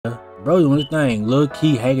Bro doing his thing. Lil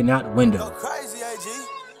Kee hanging out the window.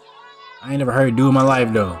 I ain't never heard a dude in my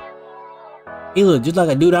life though. He look just like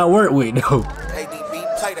a dude I work with though.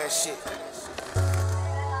 ADB, play that shit.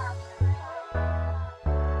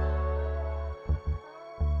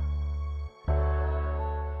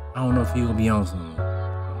 I don't know if he gonna be on some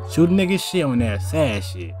shoot nigga shit on that sad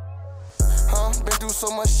shit. Been through so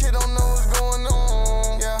much shit, don't know what's going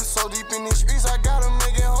on. Yeah, so deep in these streets, I gotta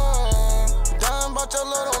make it home. Dying about your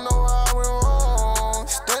love, don't know how I went wrong.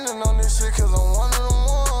 Standing on this shit, cause I'm one of them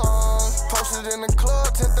ones. Posted in the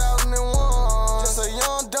club, 10,001. Just a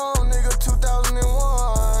young, dumb nigga, 2001.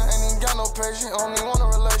 Ain't even got no patience, only want a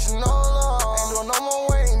relation, no love. Ain't doing no more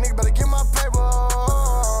waiting, nigga, better get my paper.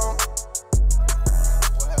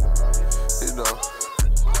 You know,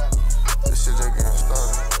 this shit just getting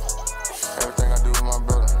started. Everything I do with my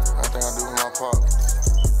brother, everything I do with my pop.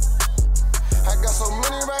 I got so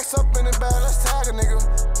many racks up in the bag, let's tag a nigga.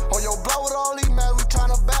 On your block with all these mad, we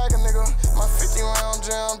tryna bag a nigga. My 50 round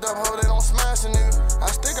jammed up, hope they don't smash a nigga. I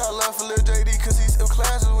still got love for Lil JD, cause he still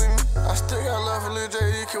classes with me. I still got love for Lil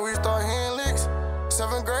JD, cause we start hearing licks.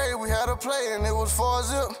 7th grade, we had a play, and it was 4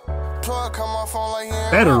 zip. Plug come off phone like he ain't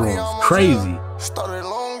Federal's crazy. Started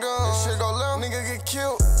long gun, this shit go left, nigga get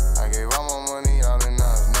killed. I gave all my money, all in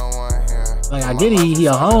nuts, no one here. Like I get it, he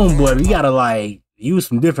a homeboy, but you gotta like use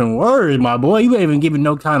some different words, my boy. You ain't even giving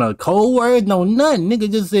no kind of code words, no nothing.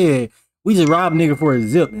 Nigga just said we just robbed a nigga for a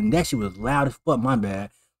zip, and that shit was loud as fuck. My bad,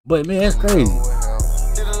 but man, that's crazy.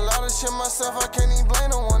 Did a lot of shit myself, I can't even blame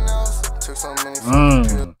no one else. Took so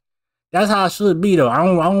many That's how it should be though. I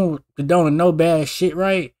don't condone no bad shit,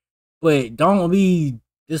 right? But don't be.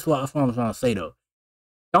 This is what I'm trying to say though.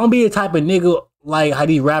 Don't be the type of nigga like how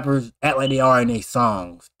these rappers act like they are in their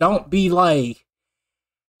songs. Don't be like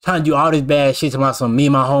trying to do all this bad shit to some me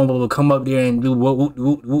and my homeboy will come up there and do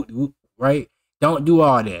whoop, right? Don't do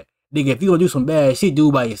all that. Nigga, if you gonna do some bad shit, do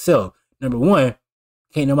it by yourself. Number one,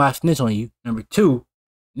 can't nobody snitch on you. Number two,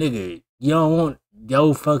 nigga, you don't want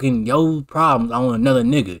your problems on another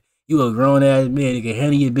nigga. You a grown ass man that can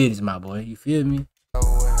handle your business, my boy. You feel me?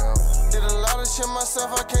 Did a lot of shit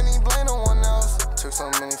myself, I can't even blame no one else. Took so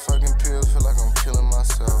many fucking pills, feel like I'm killing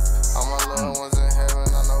myself. All my loved ones in heaven,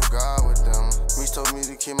 I know God with them. Meech told me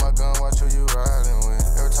to keep my gun, watch who you riding with.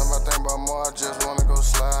 Every time I think about more, I just wanna go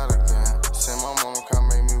slide again. Send my mama come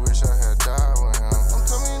make me wish I had died with him. Don't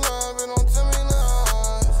tell me love, but don't tell me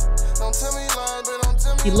lies. Don't tell me lies, but don't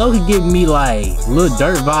tell me lies. He low-key giving me like Lil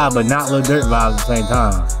Durk vibe, but not Lil Durk vibe at the same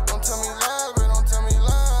time. Don't tell me lies, but don't tell me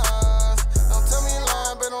lies. Don't tell me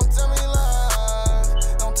lies, but don't tell me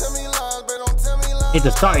lies. Don't tell me lies, but don't tell me lies. At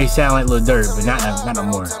the start, he sound like Lil Durk, but not no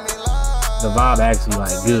more. The vibe actually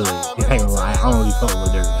like good. You ain't gonna lie, I don't really fuck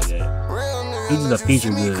with Lil Durk like that. He's just a feature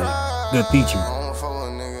good feature.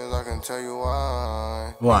 I can tell you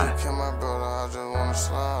why. Why? Kill my brother, I just wanna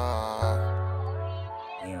slide.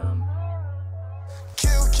 Damn.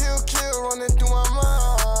 Kill, running through my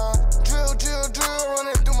mind. Drill,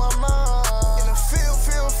 running through my mind. In the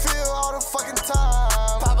field, all the fucking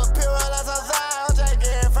time. Pop a pill right outside, I'm just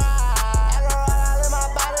getting fried. I go right out in my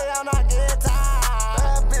body, I'm not getting tired.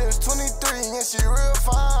 Bad bitch, 23, and she real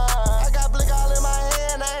fine. I got blick all in my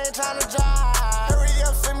hand, I ain't tryna drive. Hurry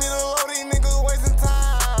up, send me the load, these niggas wasting time.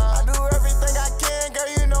 I do everything I can, girl,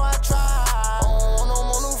 you know I try. I don't want no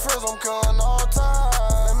more new friends, I'm killing all time.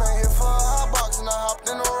 That man hit for a hot box and I hopped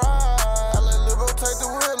in the ride. I let Lil Bro take the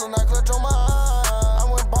wheel and I clutch on my eye.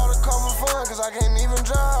 I went bought a car for fun, cause I can't even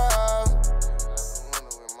drive.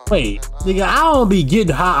 Wait, nigga, I don't be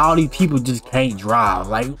getting how all these people just can't drive.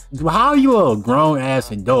 Like, how are you a grown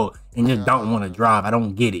ass adult and just don't want to drive? I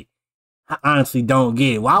don't get it. I honestly don't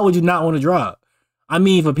get it. Why would you not want to drive? I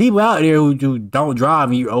mean, for people out there who don't drive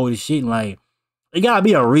and you're old as shit, like, it gotta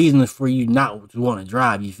be a reason for you not to want to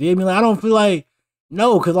drive. You feel me? Like, I don't feel like,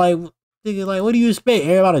 no, cause like, nigga, like, what do you expect?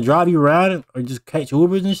 Everybody to drive you around or just catch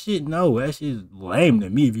Ubers and shit? No, that shit's lame to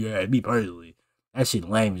me if you ask me personally. That shit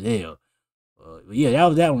lame as hell. But yeah, that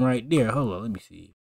was that one right there. Hold on, let me see.